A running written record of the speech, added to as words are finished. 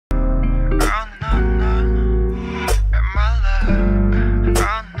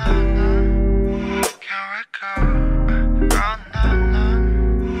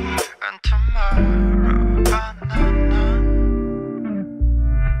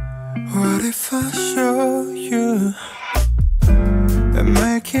What if I show you and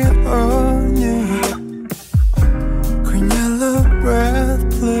make it all new? Green, yellow, red,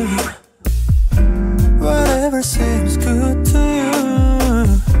 blue, whatever seems good to you.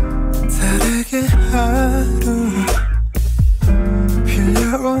 다르게 하루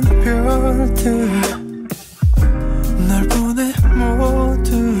빌려온 별들 널 보내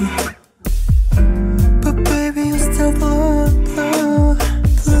모두. But baby you still blue, blue,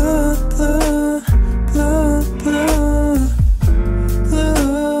 blue, blue, blue, blue,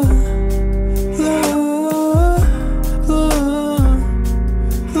 blue,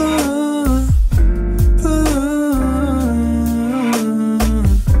 blue, blue,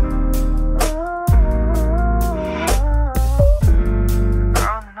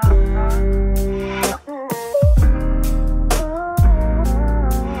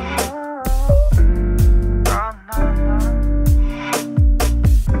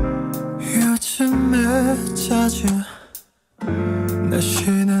 요즘에 자주 내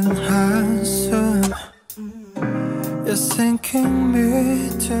쉬는 한숨 You're sinking me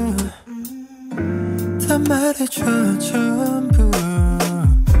too 다 말해줘 전부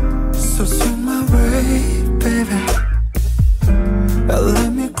So swing my way baby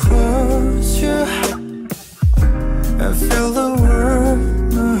Let me close you And feel the world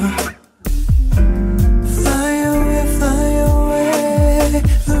move Fly away, fly away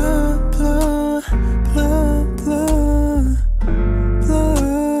Blue, blue, blue, blue,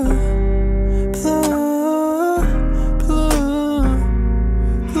 blue, blue, blue,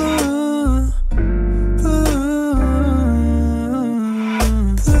 blue,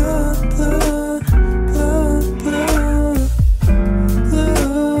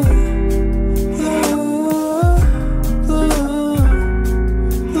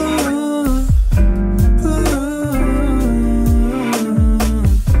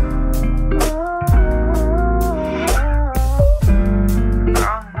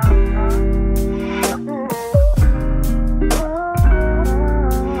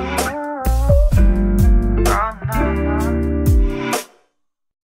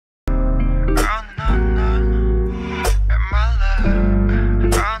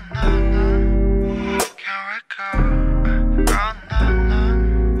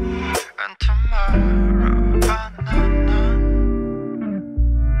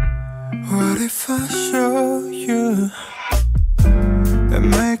 What if I show you and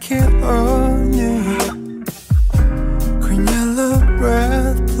make it all new? Green, yellow,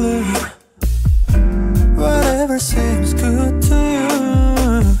 red, blue, whatever seems good to you.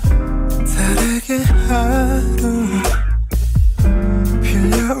 다르게 하루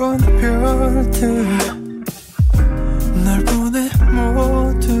빌려온 별들 널 보내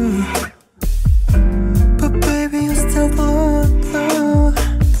모두. But baby you still blue, blue,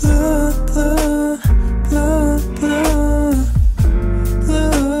 blue, blue, blue, blue,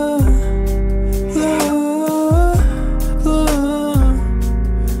 blue, blue,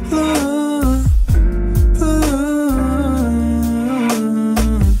 blue, blue,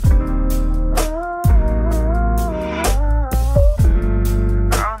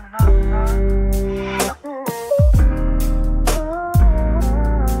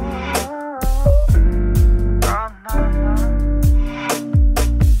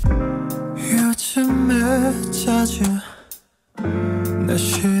 요즘에 자주 내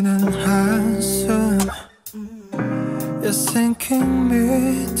쉬는 한숨 You're sinking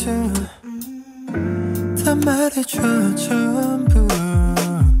me too 다 말해줘 전부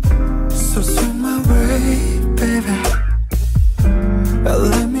So swing my way baby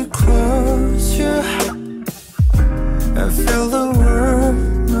Let me close you And feel the world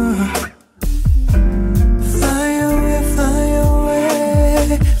move Fly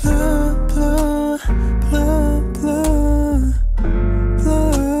away, blue, blue, blue, blue.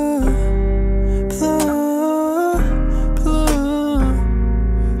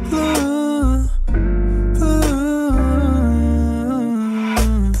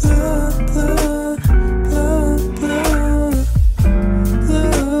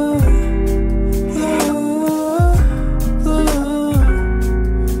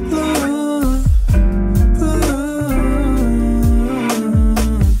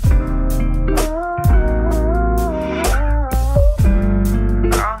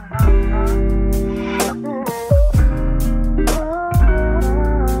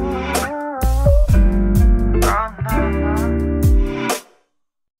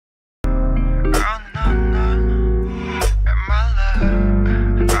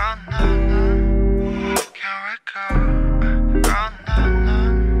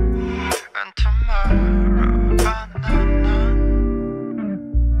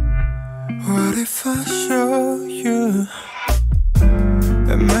 What if I show you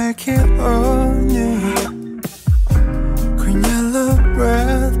and make it all new? Green, yellow,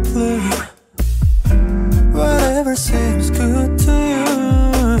 red, blue, whatever seems good to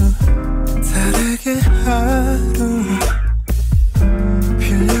you. 다르게 하루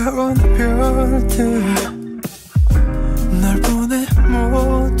빌려온 별들 널 보내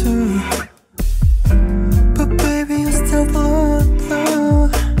모두. But baby you still blue, blue,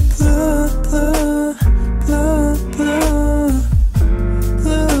 blue, blue, blue, blue,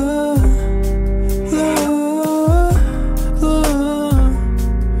 blue,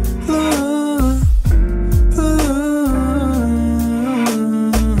 blue, blue,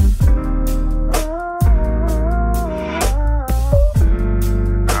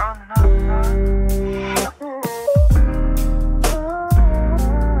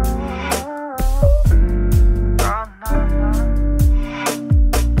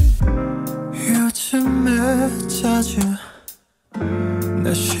 요즘에 자주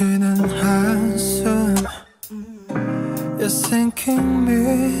내 쉬는 한숨 You're thinking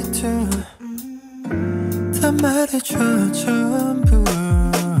me too 다 말해줘 전부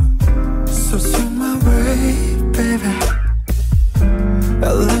So swing my way baby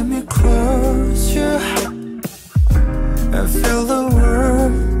Let me close you And feel the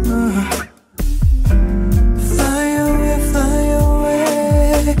world move Fly away, fly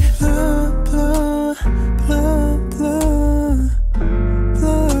away Blue, blue, blue, blue,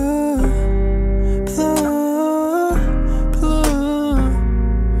 blue, blue, blue,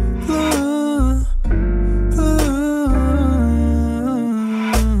 blue,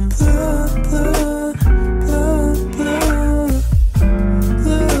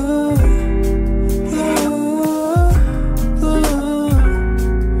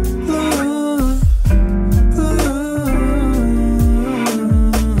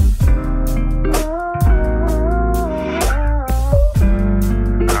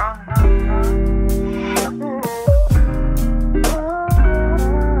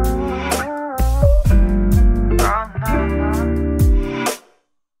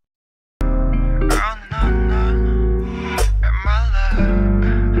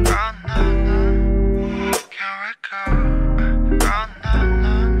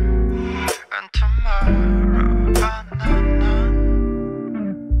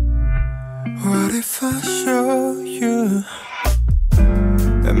 What if I show you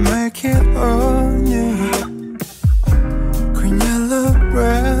and make it all new? Green, yellow,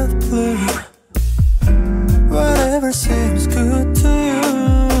 red, blue, whatever seems good to you.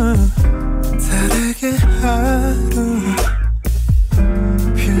 다르게 하루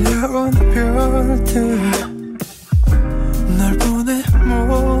빌려온 별들 널 보내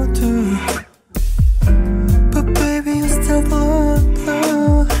모두. But baby you still blue,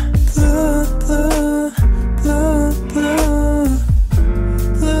 blue, blue, blue, blue, blue,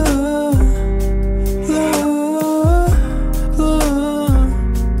 blue, blue,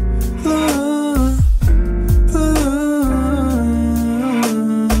 blue, blue,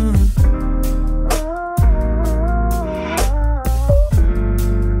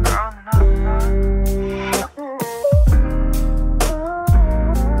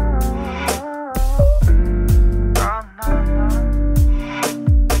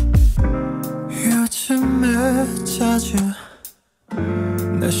 요즘에 자주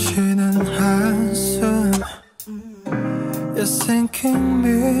내 쉬는 한숨 You're thinking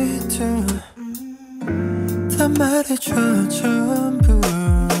me too 다 말해줘 전부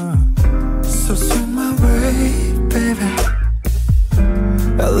So swing my way baby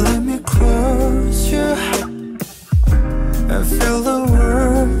Let me close you And feel the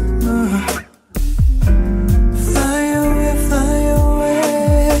world move Fly away, fly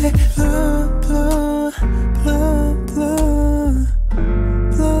away Blue, blue, blue, blue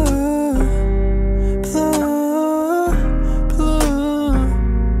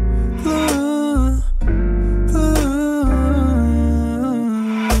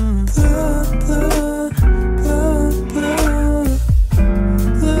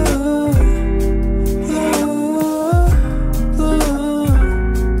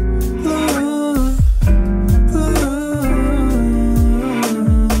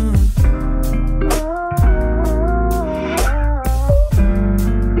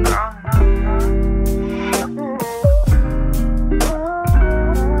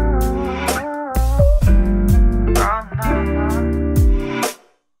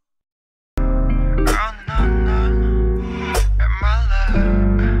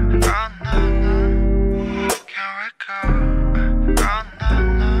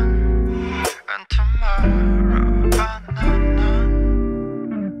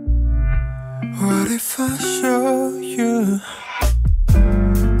I show you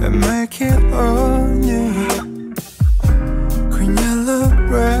and make it on you? Green, yellow,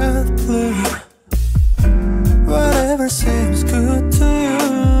 red, blue, whatever seems good to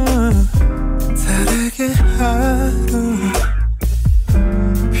you. 다르게 하루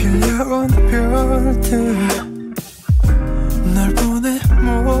빌려온 별들 널 보내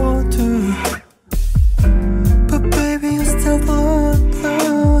모두. But baby you still blue,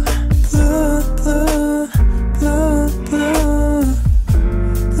 blue, blue, blue, blue, blue,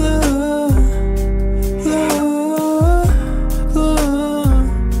 blue, blue,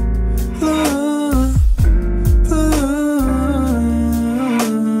 blue, blue,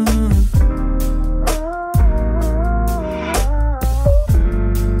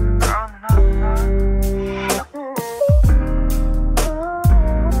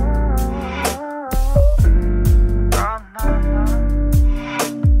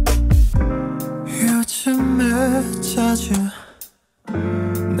 요즘에 자주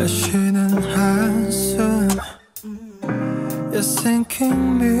내 쉬는 한숨 You're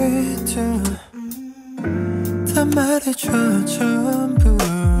sinking me too 다 말해줘 전부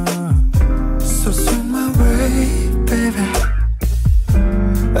So swing my way baby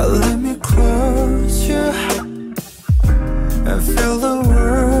Let me close you And feel the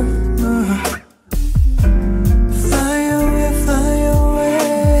world move Fly away, fly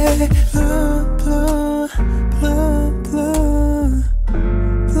away Blue, blue, blue, blue,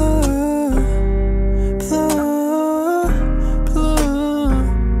 blue, blue, blue,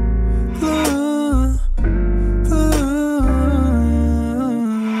 blue,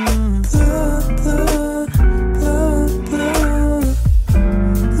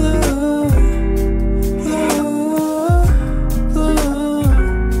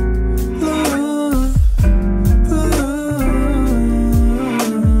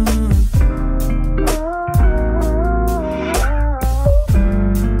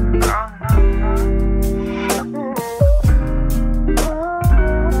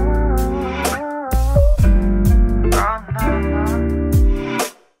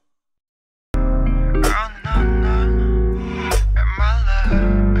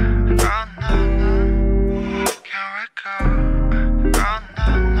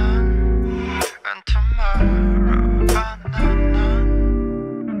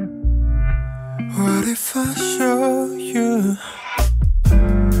 What if I show you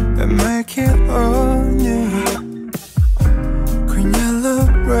and make it on you? Green, yellow,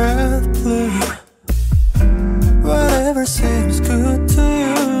 red, blue, whatever seems good to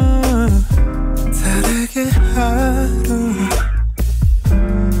you. 다르게 하루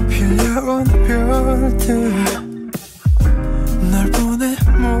빌려온 별들 널 보내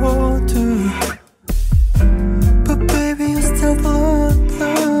모두. But baby you still blue,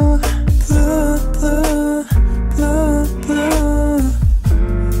 blue, blue, blue, blue, blue,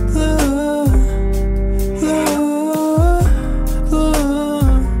 blue, blue,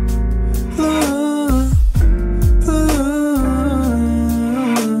 blue, blue,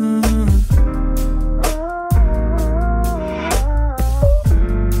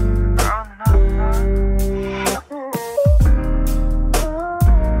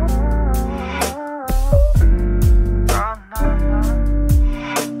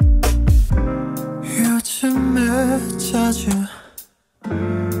 요즘에 자주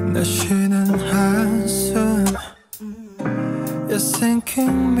내 쉬는 한숨 You're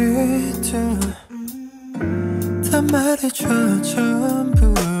sinking me too 다 말해줘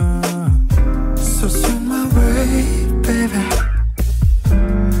전부 So swing my way baby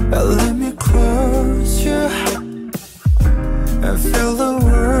Let me close you And feel the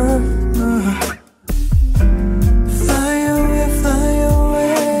world move Fly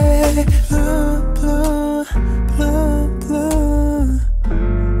away, blue, blue, blue, blue.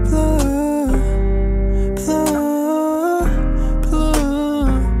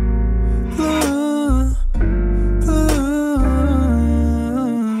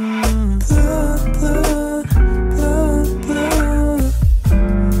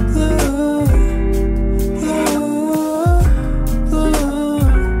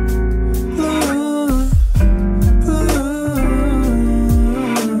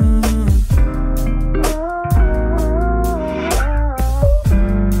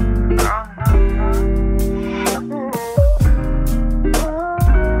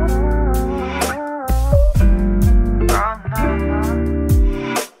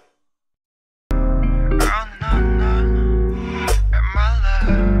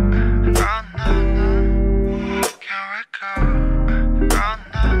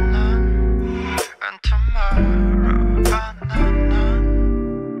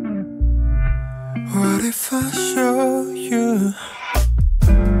 What if I show you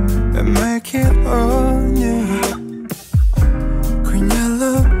and make it on you? Green,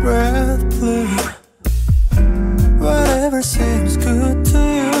 yellow, red, blue, whatever seems good to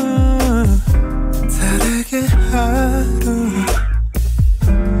you. 다르게 하루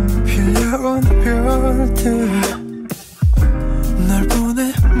빌려온 별들 널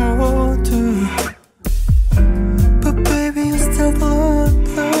보내 모두. But baby you still blue,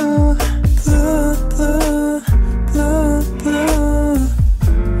 blue, blue, blue, blue, blue,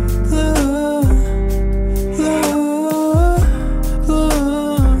 blue,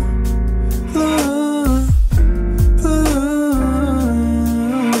 blue, blue,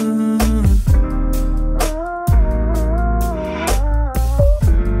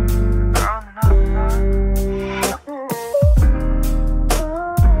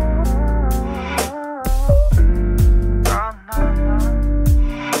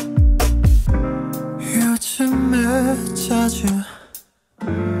 요즘에 자주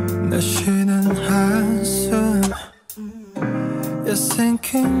내 쉬는 한숨 You're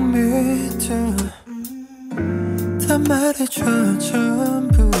sinking me too 다 말해줘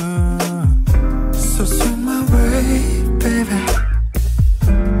전부 So swing my way baby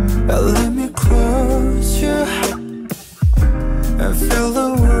Let me close you And feel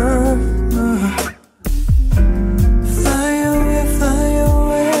the world move Fly away, fly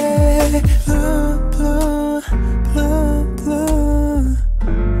away Blue, blue, blue, blue,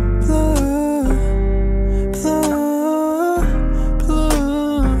 blue, blue,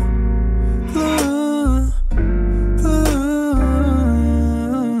 blue,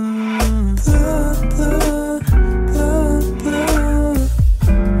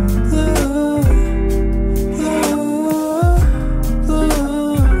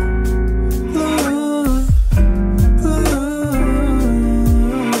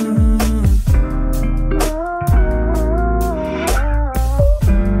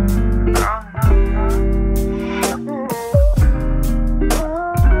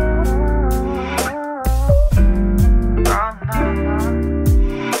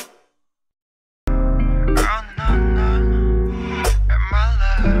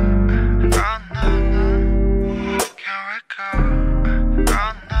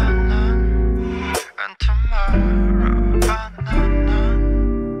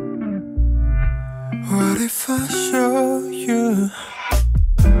 What if I show you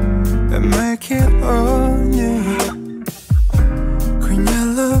and make it on you? Green,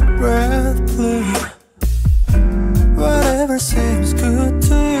 yellow, red, blue, whatever seems good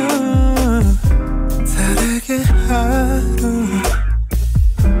to you. 다르게 하루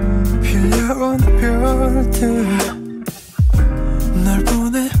빌려온 별들 널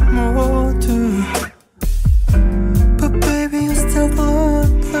보내 모두. But baby you still blue,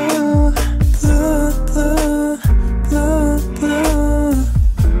 blue, blue, blue, blue, blue,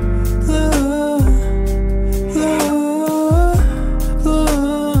 blue, blue,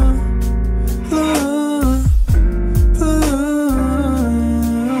 blue, blue, blue.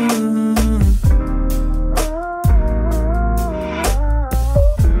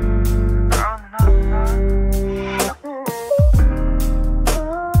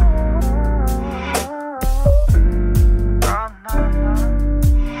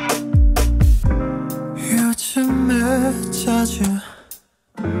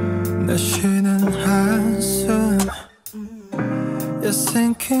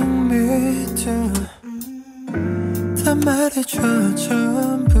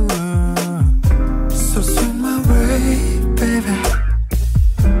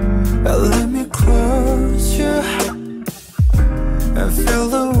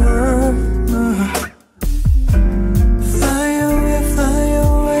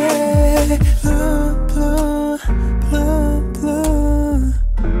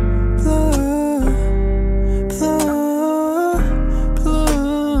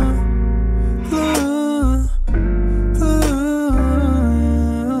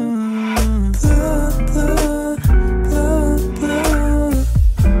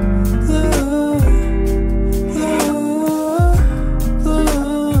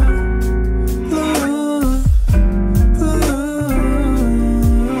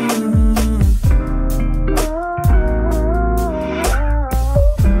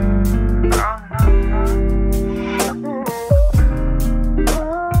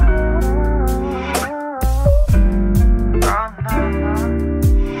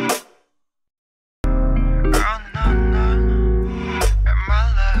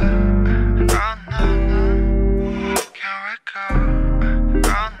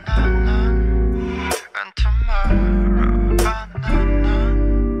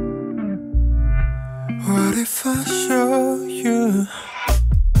 I show you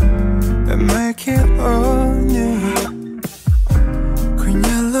and make it on you? Green,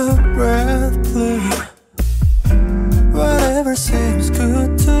 yellow, red, blue, whatever seems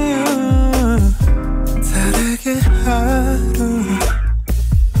good to you. 다르게 하루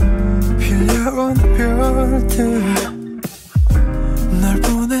빌려온 별들 널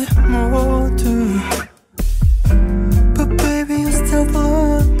보내 모두. But baby you still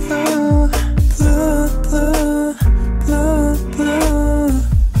blue, blue, blue, blue, blue, blue,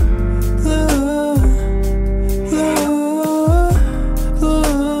 blue,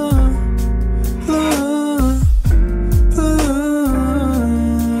 blue, blue,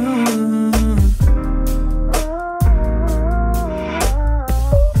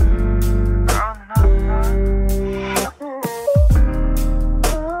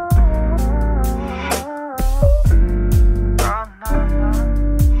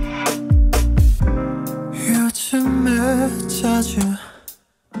 요즘에 자주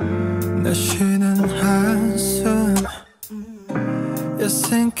내 쉬는 한숨 You're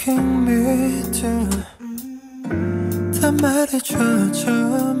sinking me too. 다 말해줘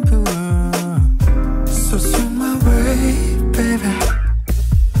전부. So swing my way baby,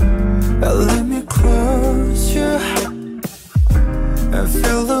 let me close you and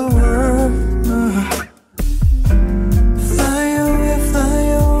feel the world move. Fly away, fly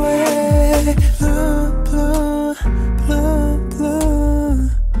away. Blue, blue, blue, blue,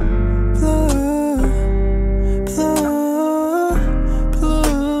 blue, blue,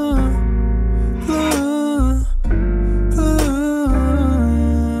 blue, blue,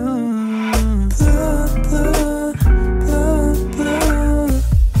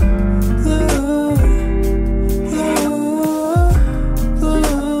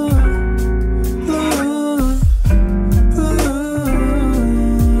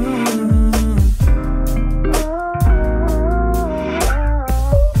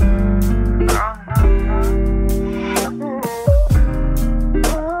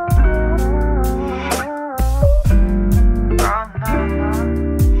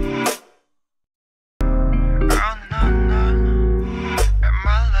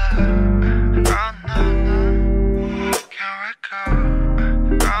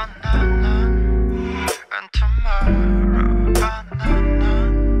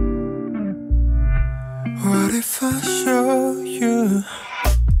 What if I show you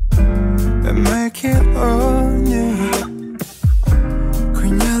and make it on you?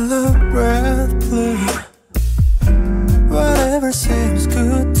 Green, yellow, red, blue, whatever seems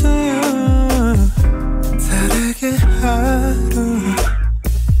good to you. 다르게 하루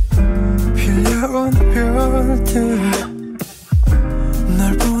빌려온 별들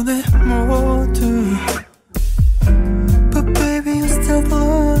널 보내 모두. But baby you still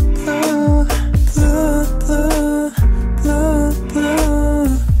blue, blue, blue, blue, blue, blue,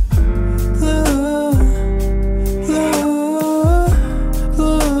 blue,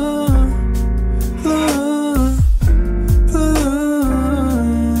 blue, blue,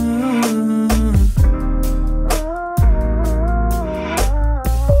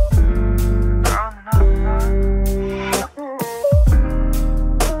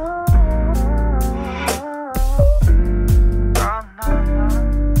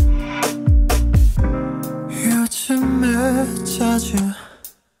 요즘에 자주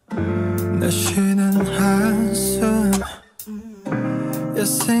내 쉬는 한숨 You're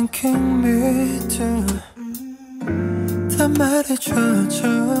sinking me too. 다 말해줘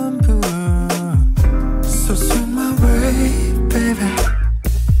전부. So swing my way baby,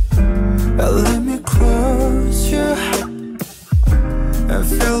 let me close you and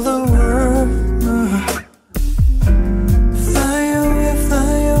feel the world move. Fly away,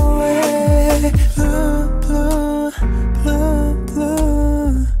 fly away. Blue, blue, blue, blue.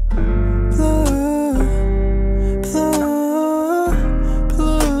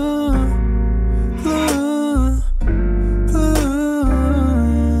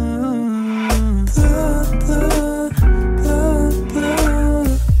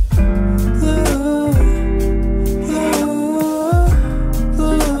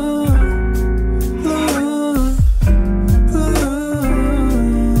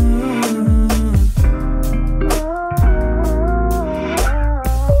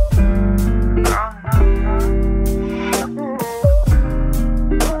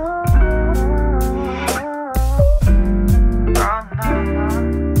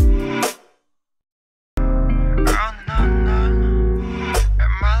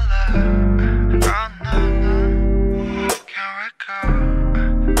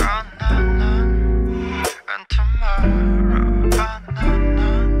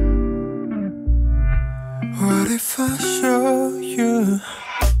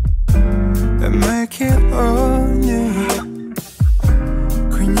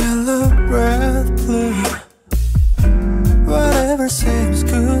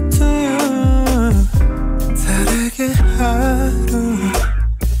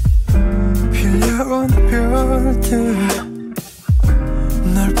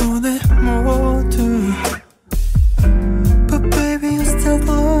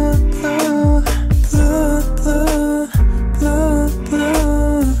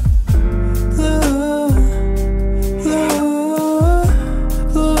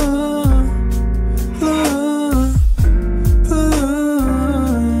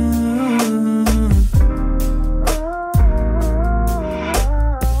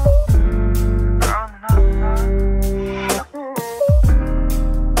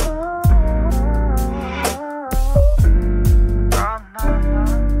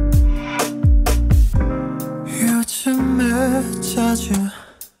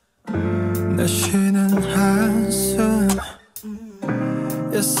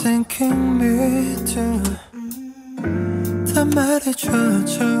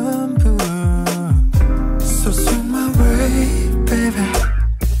 전부. So swing my way, baby.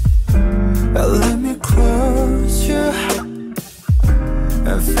 Let me close you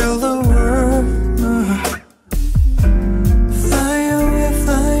and feel the world move. Fly away,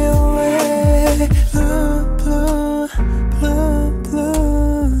 fly away. Blue, blue, blue,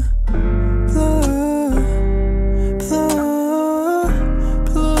 blue, blue, blue,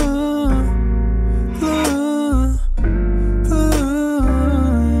 blue, blue,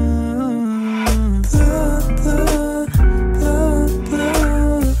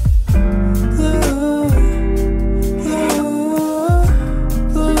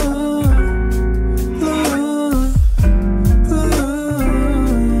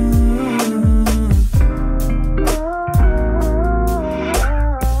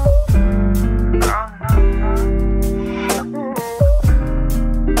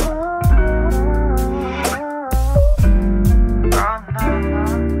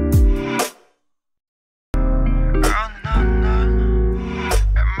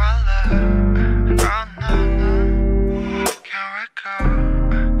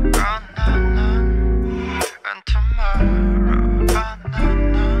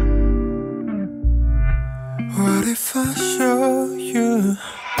 What if I show you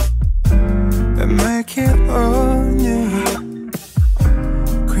and make it on you?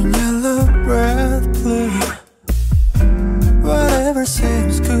 Green, yellow, red, blue. Whatever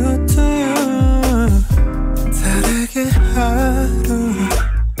seems good to you. 다르게 하루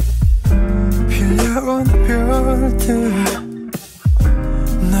빌려온 별들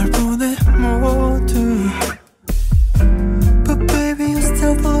널 보내 모두. But baby you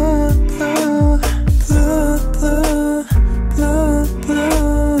still blue, blue, blue, blue, blue,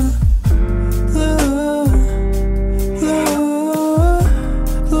 blue, blue, blue,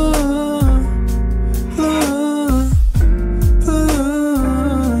 blue, blue,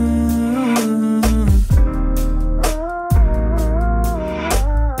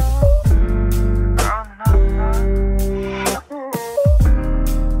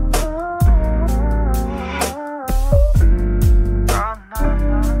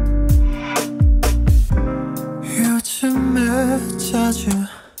 요즘에 자주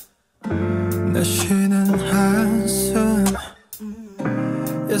내 쉬는 한숨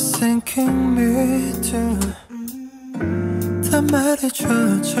You're sinking me too. 다 말해줘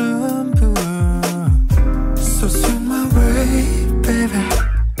전부. So swing my way, baby.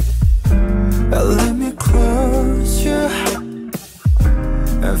 Let me close you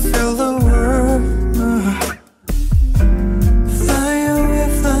and feel the world move. Fly away,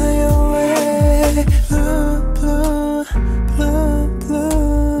 fly away. Blue, blue, blue,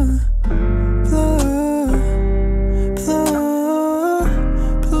 blue, blue, blue,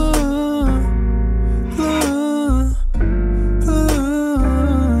 blue, blue,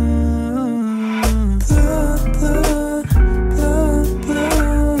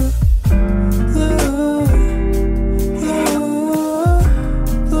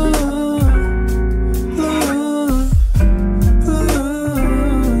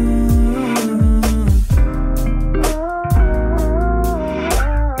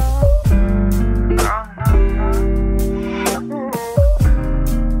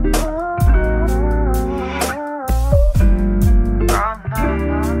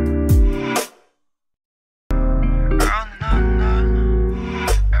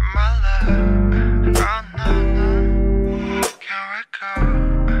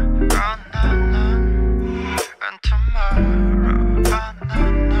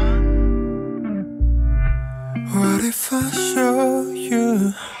 What if I show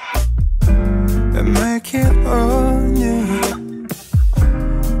you and make it on you?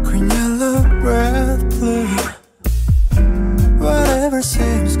 Green, yellow, red, blue. Whatever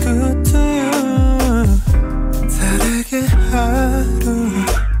seems good to you. 다르게 하루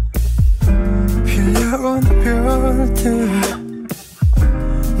빌려온 별들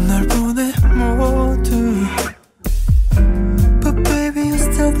널 보내 모두. But baby you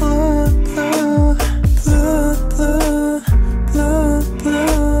still blue, blue, blue, blue, blue,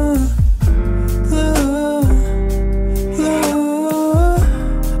 blue, blue, blue,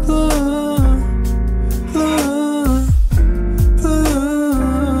 blue, blue, blue.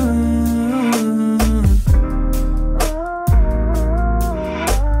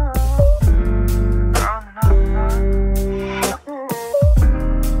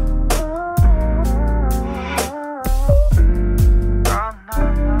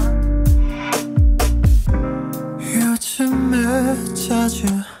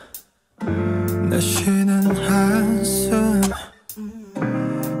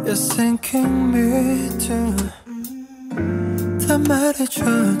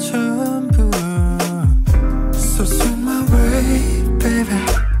 말해줘 전부. So swing my way, baby.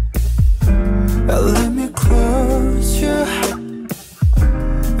 Let me close you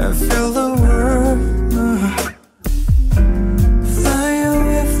and feel the world move. Fly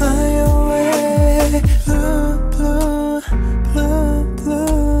away, fly away. Blue, blue, blue,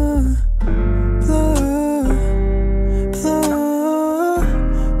 blue, blue, blue,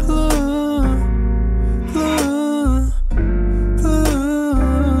 blue, blue,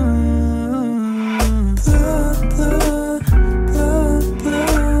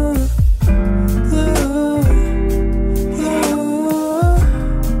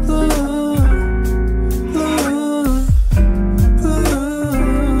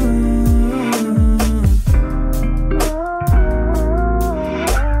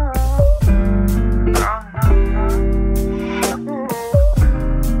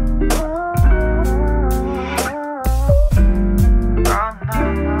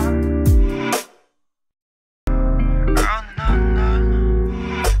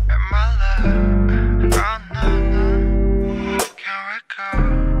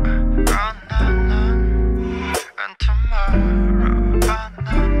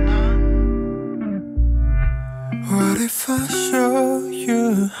 What if I show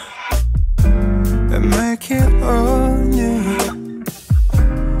you and make it on you?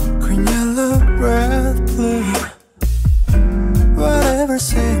 Green, yellow, red, blue, whatever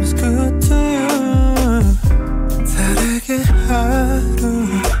seems good to you. 다르게 하루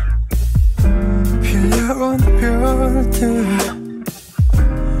빌려온 별들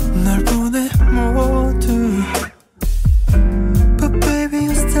날 보내 모두. But baby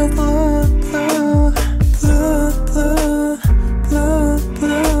you still blue, blue, blue, blue, blue,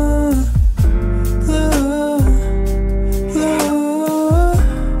 blue, blue,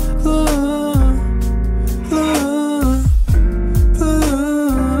 blue, blue,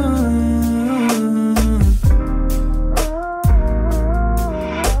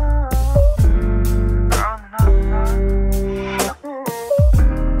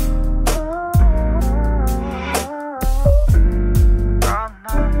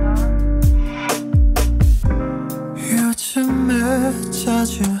 요즘에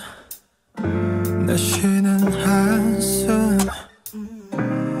자주 내 쉬는 한숨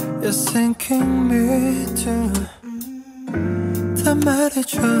You're sinking me too. 다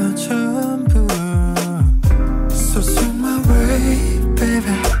말해줘 전부. So swing my way,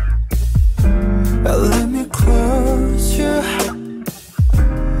 baby. Let me close you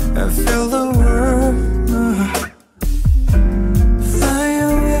and feel the world move. Fly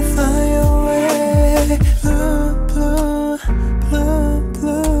away, fly away. Blue, blue, blue,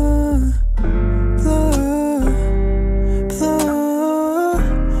 blue, blue, blue,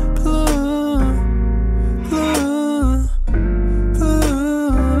 blue, blue,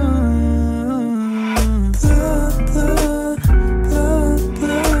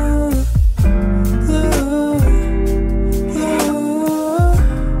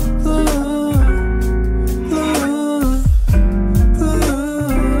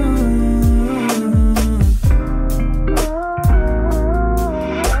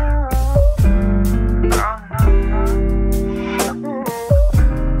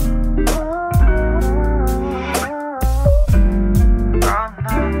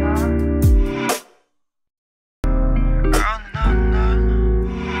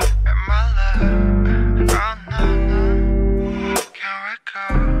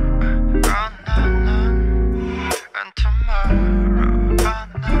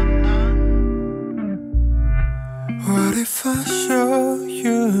 What if I show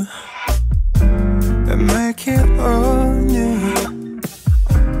you and make it on you?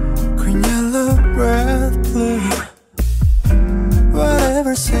 Green, yellow, red, blue,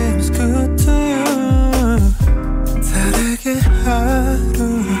 whatever seems good to you. 다르게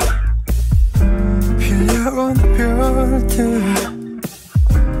하루 빌려온 별들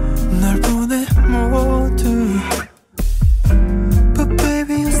날 보내 모두. But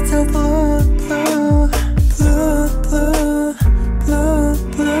baby you still blue, blue, blue, blue, blue,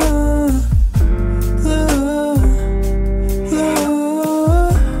 blue, blue, blue,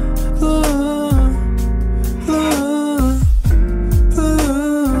 blue, blue,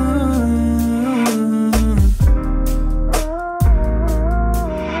 blue.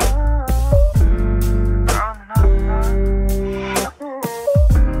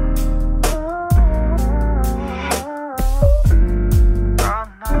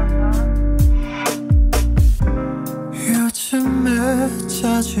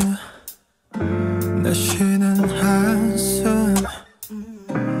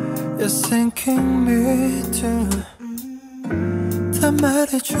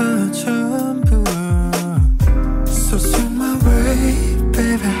 말해줘 전부. So swing my way,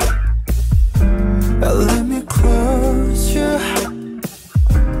 baby. Let me close you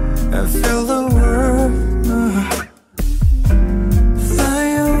and feel the world move. Fly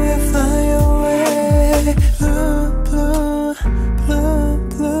away, fly away. Blue, blue, blue,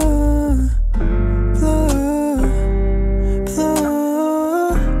 blue, blue,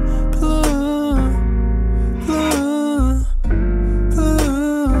 blue, blue, blue,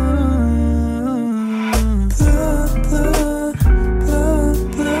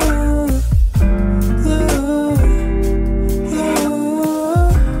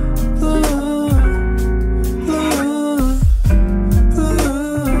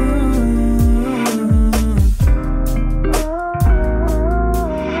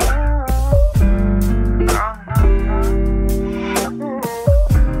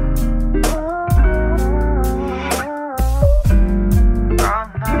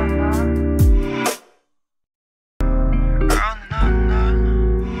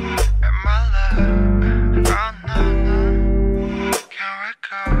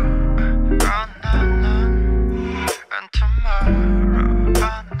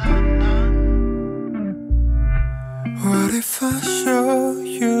 What if I show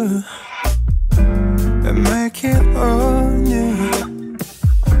you and make it on you?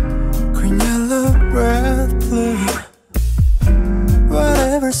 Green, yellow, red, blue,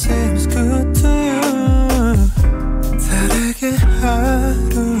 whatever seems good to you. 다르게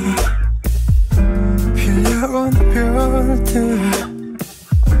하루 빌려온 별들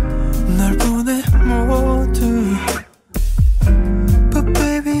널 보내 모두. But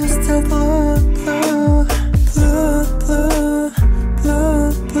baby you still love.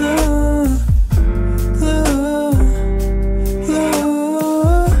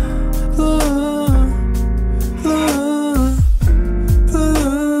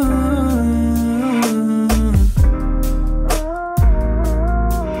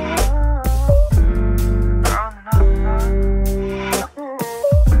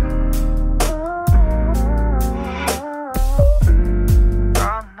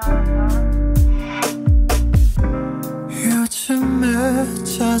 요즘에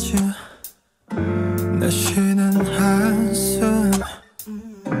자주 내 쉬는 한숨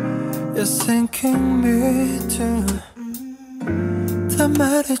You're sinking me too. 다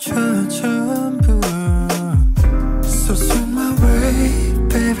말해줘 전부. So swing my way,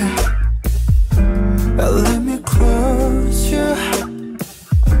 baby. Let me close you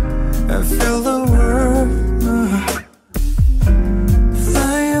and feel the world move.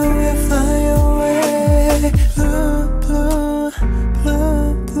 Fly away, fly away. Blue, blue,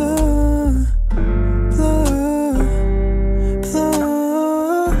 blue, blue, blue, blue,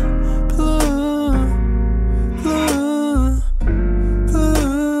 blue, blue,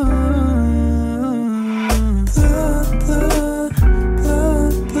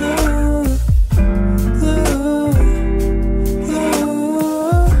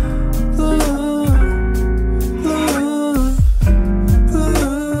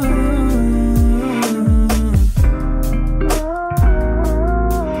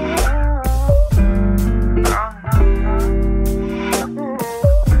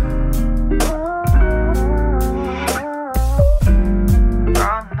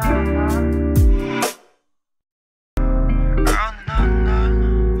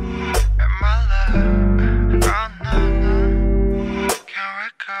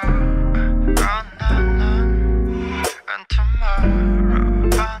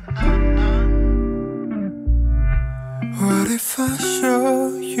 What if I show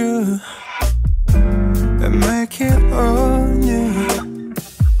you and make it on you?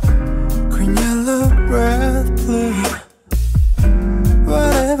 Green, yellow, red, blue,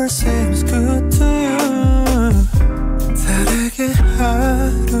 whatever seems good to you. 다르게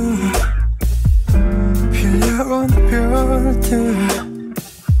하루 빌려온 별들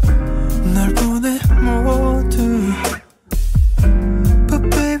널 보내 모두. But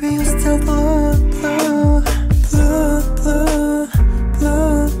baby you still love.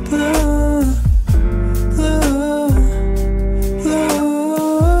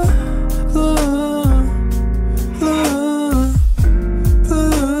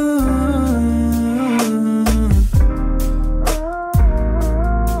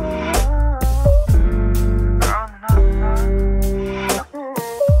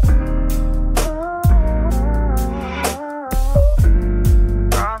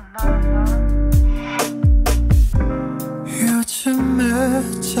 요즘에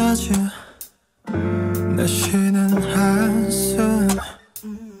자주 내 쉬는 한숨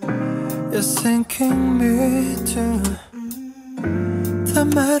You're sinking me too. 다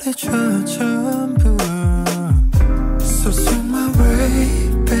말해줘 전부. So swing my way,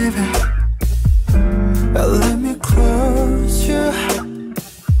 baby. Let me close you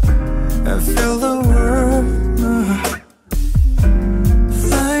and feel the world move.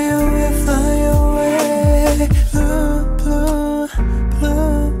 Fly away, fly away. Blue, blue,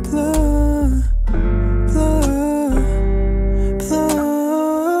 blue, blue, blue,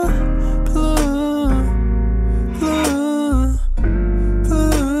 blue, blue, blue,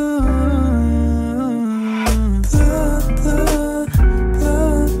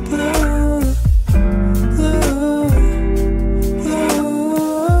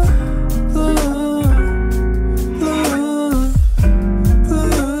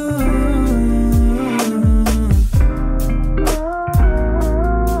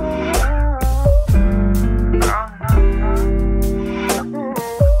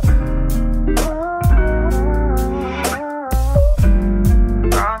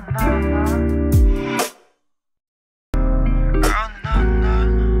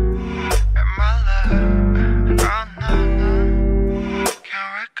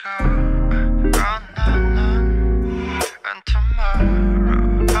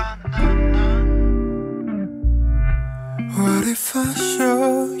 What if I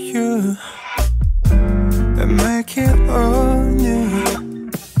show you and make it all new?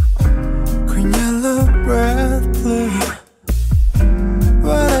 Green, yellow, red, blue.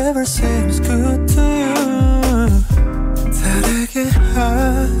 Whatever seems good to you. 다르게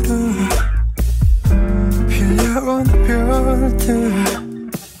하루 빌려온 별들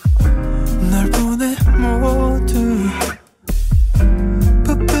널 보내 모두.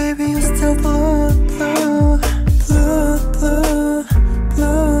 But baby you still blue, blue, blue, blue,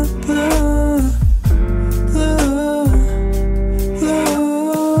 blue, blue, blue,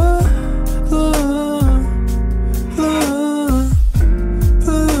 blue, blue,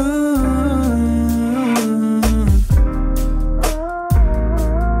 blue,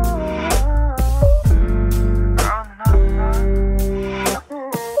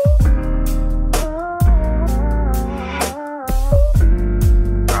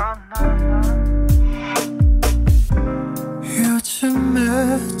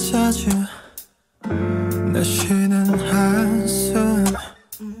 요즘에 자주 내 쉬는 한숨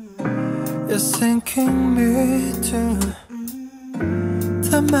You're sinking me too.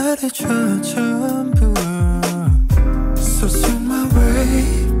 다 말해줘 전부. So swing my way,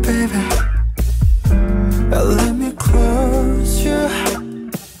 baby. Let me close you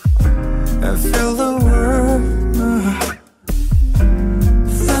and feel the world move.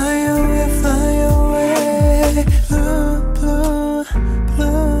 Fly away, fly away. Blue, blue,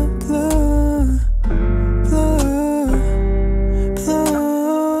 blue, blue, blue, blue,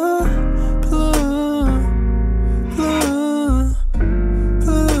 blue,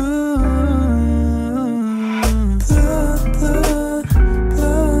 blue,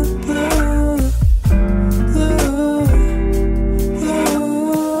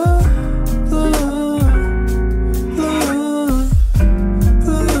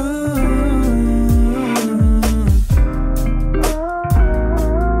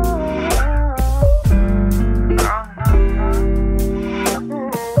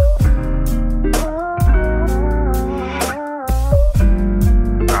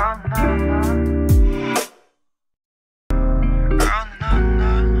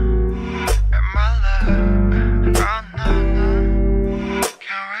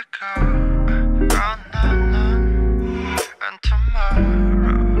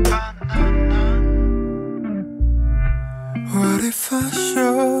 What if I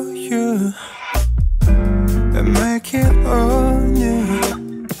show you and make it all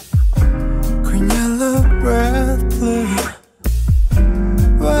new? Green, yellow, red, blue.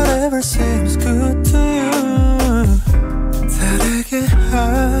 Whatever seems good to you. 다르게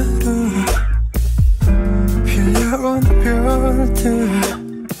하루 빌려온 별들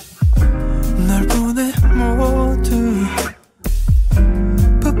널 보내 모두.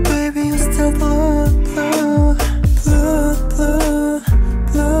 But baby you still blue, blue, blue, blue,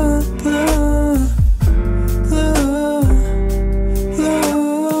 blue, blue, blue,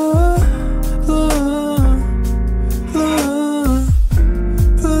 blue, blue, blue,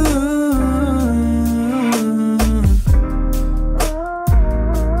 blue.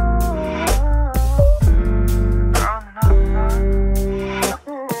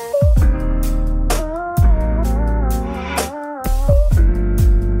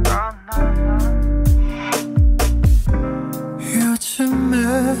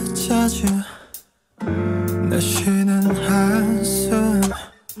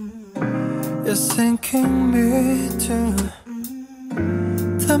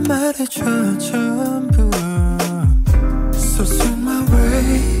 말해줘 전부. So swing my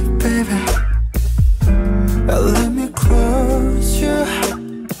way, baby. Let me close you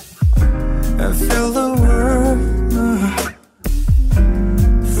and feel the world move.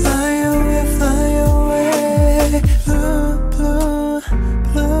 Fly away, fly away. Blue, blue,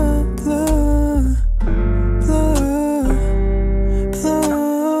 blue, blue, blue,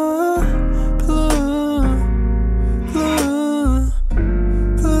 blue, blue, blue.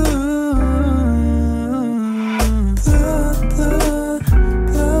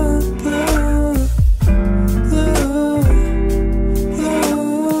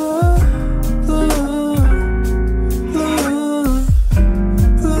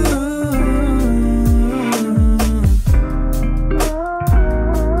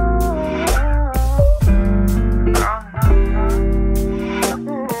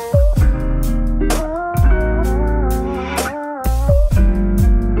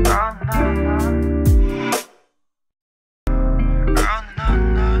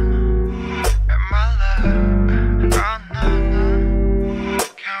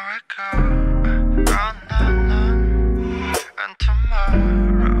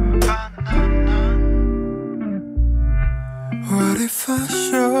 What if I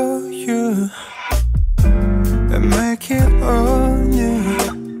show you and make it on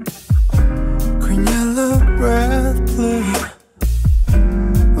you? Green, yellow, red, blue.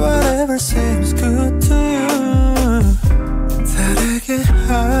 Whatever seems good to you. 다르게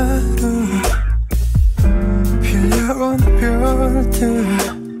하루 빌려온 별들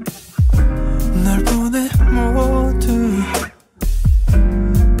날 보내 모두.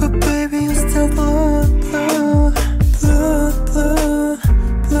 But baby you still blue, blue. Blue, blue,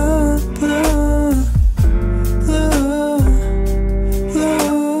 blue, blue, blue,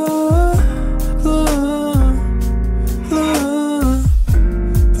 blue, blue,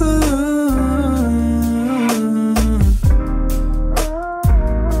 blue,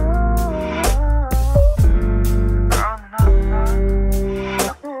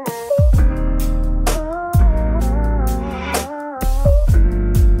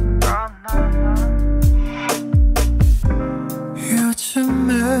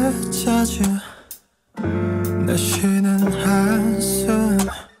 요즘에 자주 내 쉬는 한숨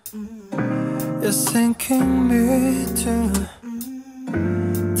You're sinking me too.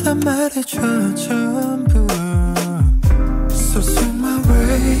 다 말해줘 전부. So swing my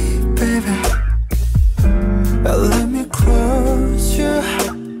way, baby. Let me close you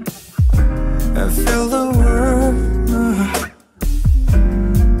and feel the world move.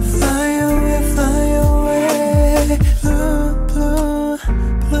 Fly away, fly away. Blue, blue,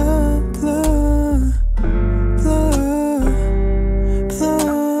 blue, blue, blue, blue,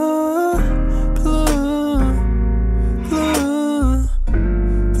 blue,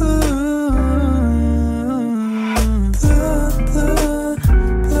 blue,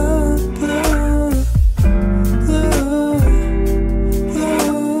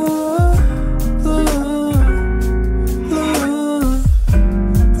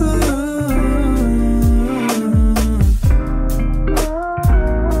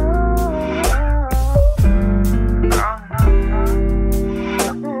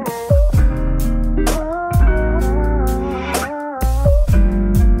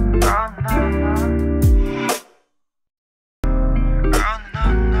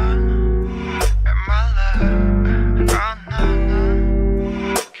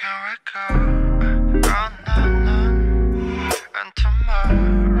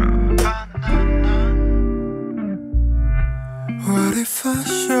 What if I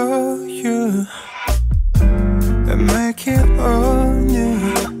show you and make it on you?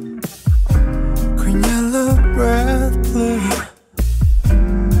 Green, yellow, red, blue.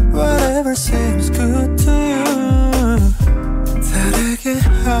 Whatever seems good to you. 다르게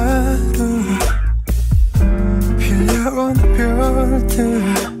하루 빌려온 별들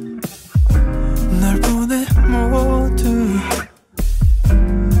날 보내 모두.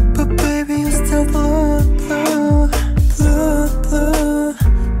 But baby you still blue, blue, blue, blue,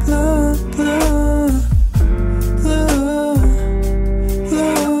 blue, blue, blue,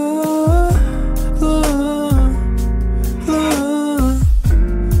 blue, blue, blue,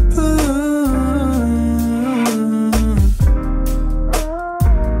 blue.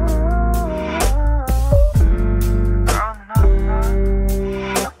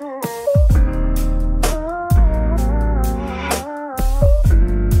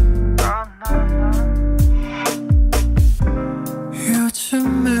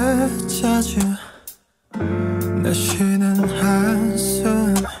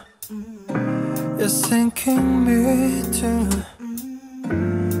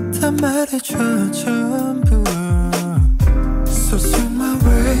 다 말해줘 전부. So swing my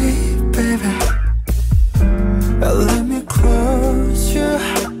way, baby. Let me close you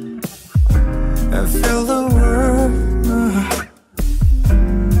and feel the world move.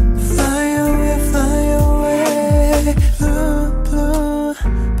 Fly away, fly away. Blue, blue,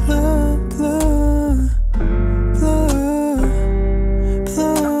 blue, blue, blue,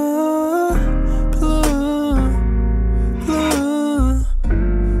 blue, blue,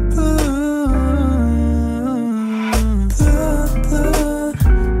 blue,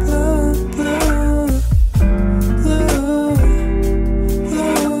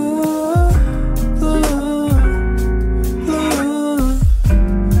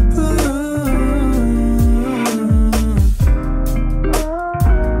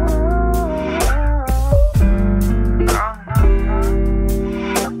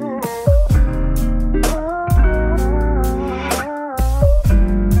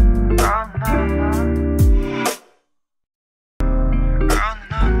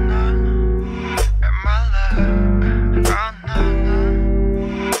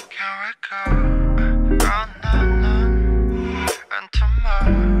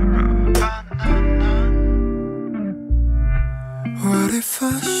 What if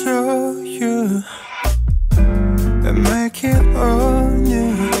I show you and make it on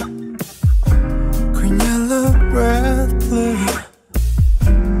you? Green, yellow, red, blue.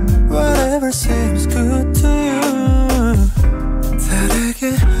 Whatever seems good to you.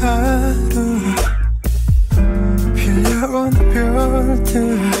 다르게 하루 빌려온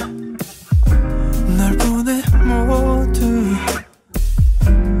별들 널 보내 모두.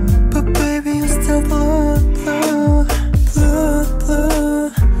 But baby you still blue, blue, blue, blue,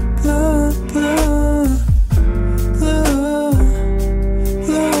 blue, blue, blue,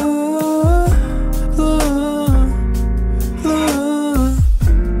 blue, blue,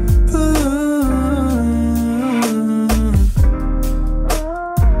 blue,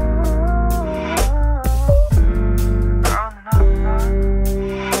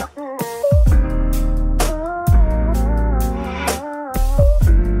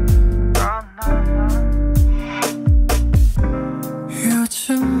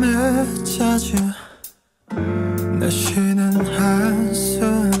 요즘에 자주 내 쉬는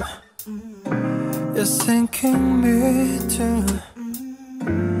한숨 You're sinking me too.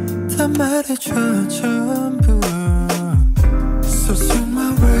 다 말해줘 전부. So swing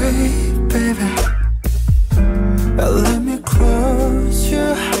my way, baby. Let me close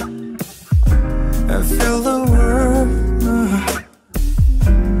you and feel the world move.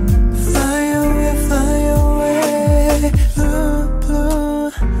 Fly away, fly away. Blue,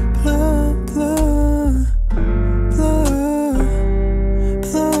 blue, blue, blue, blue,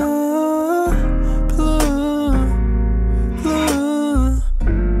 blue, blue, blue,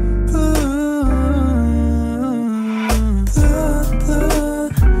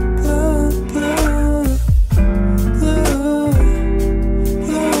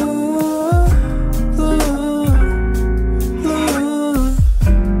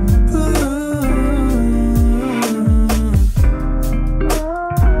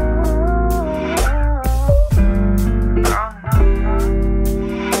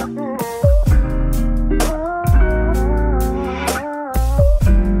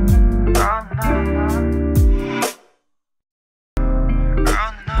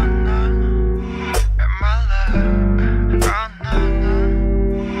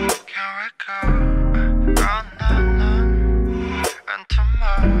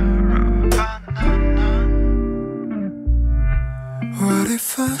 What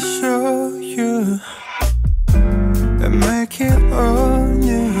if I show you and make it on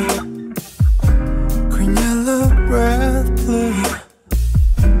you? Green, yellow, red, blue.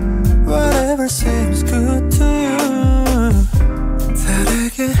 Whatever seems good to you.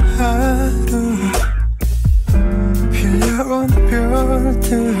 다르게 하루 빌려온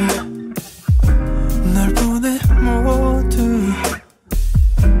별들 널 보내 모두.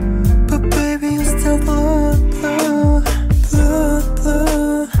 But baby you still blue, blue, blue,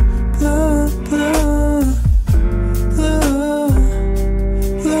 blue, blue, blue, blue,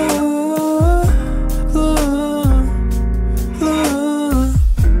 blue, blue, blue,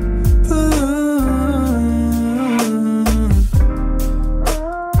 blue,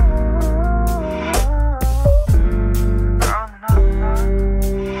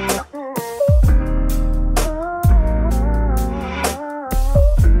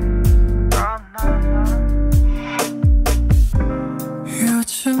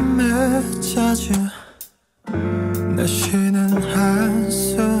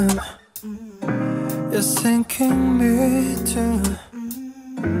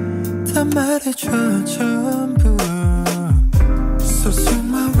 다 말해줘 전부. So swing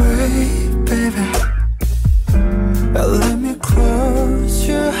my way, baby. Let me close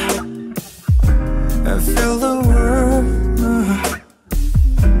you and feel the world move.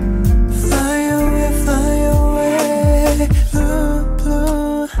 Fly away, fly away. Blue,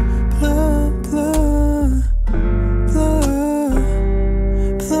 blue, blue, blue, blue, blue,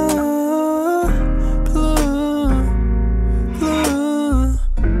 blue, blue,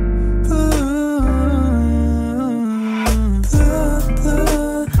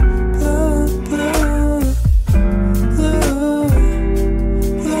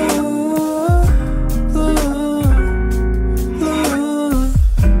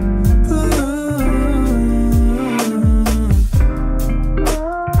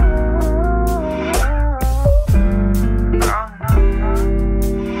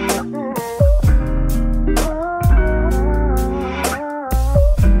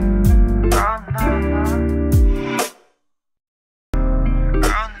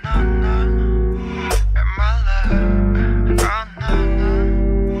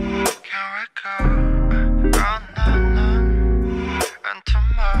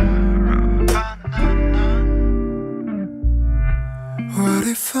 What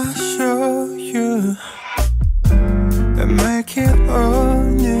if I show you and make it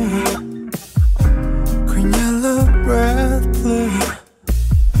on you? Green, yellow, red, blue.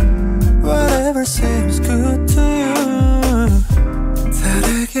 Whatever seems good to you.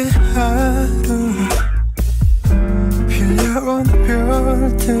 다르게 하루 빌려온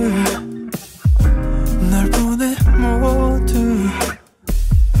별들 날 보내 모두.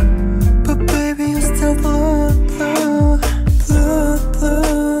 But baby you still blue, blue, blue,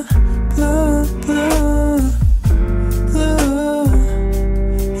 blue, blue, blue, blue,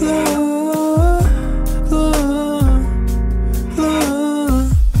 blue, blue,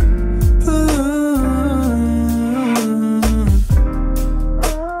 blue,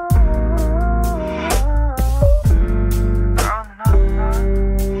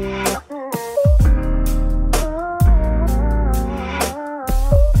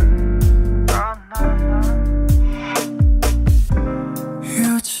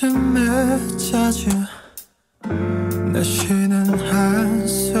 요즘에 자주 내 쉬는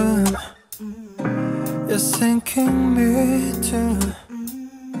한숨 You're sinking me too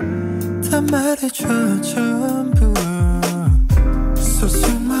다 말해줘 전부.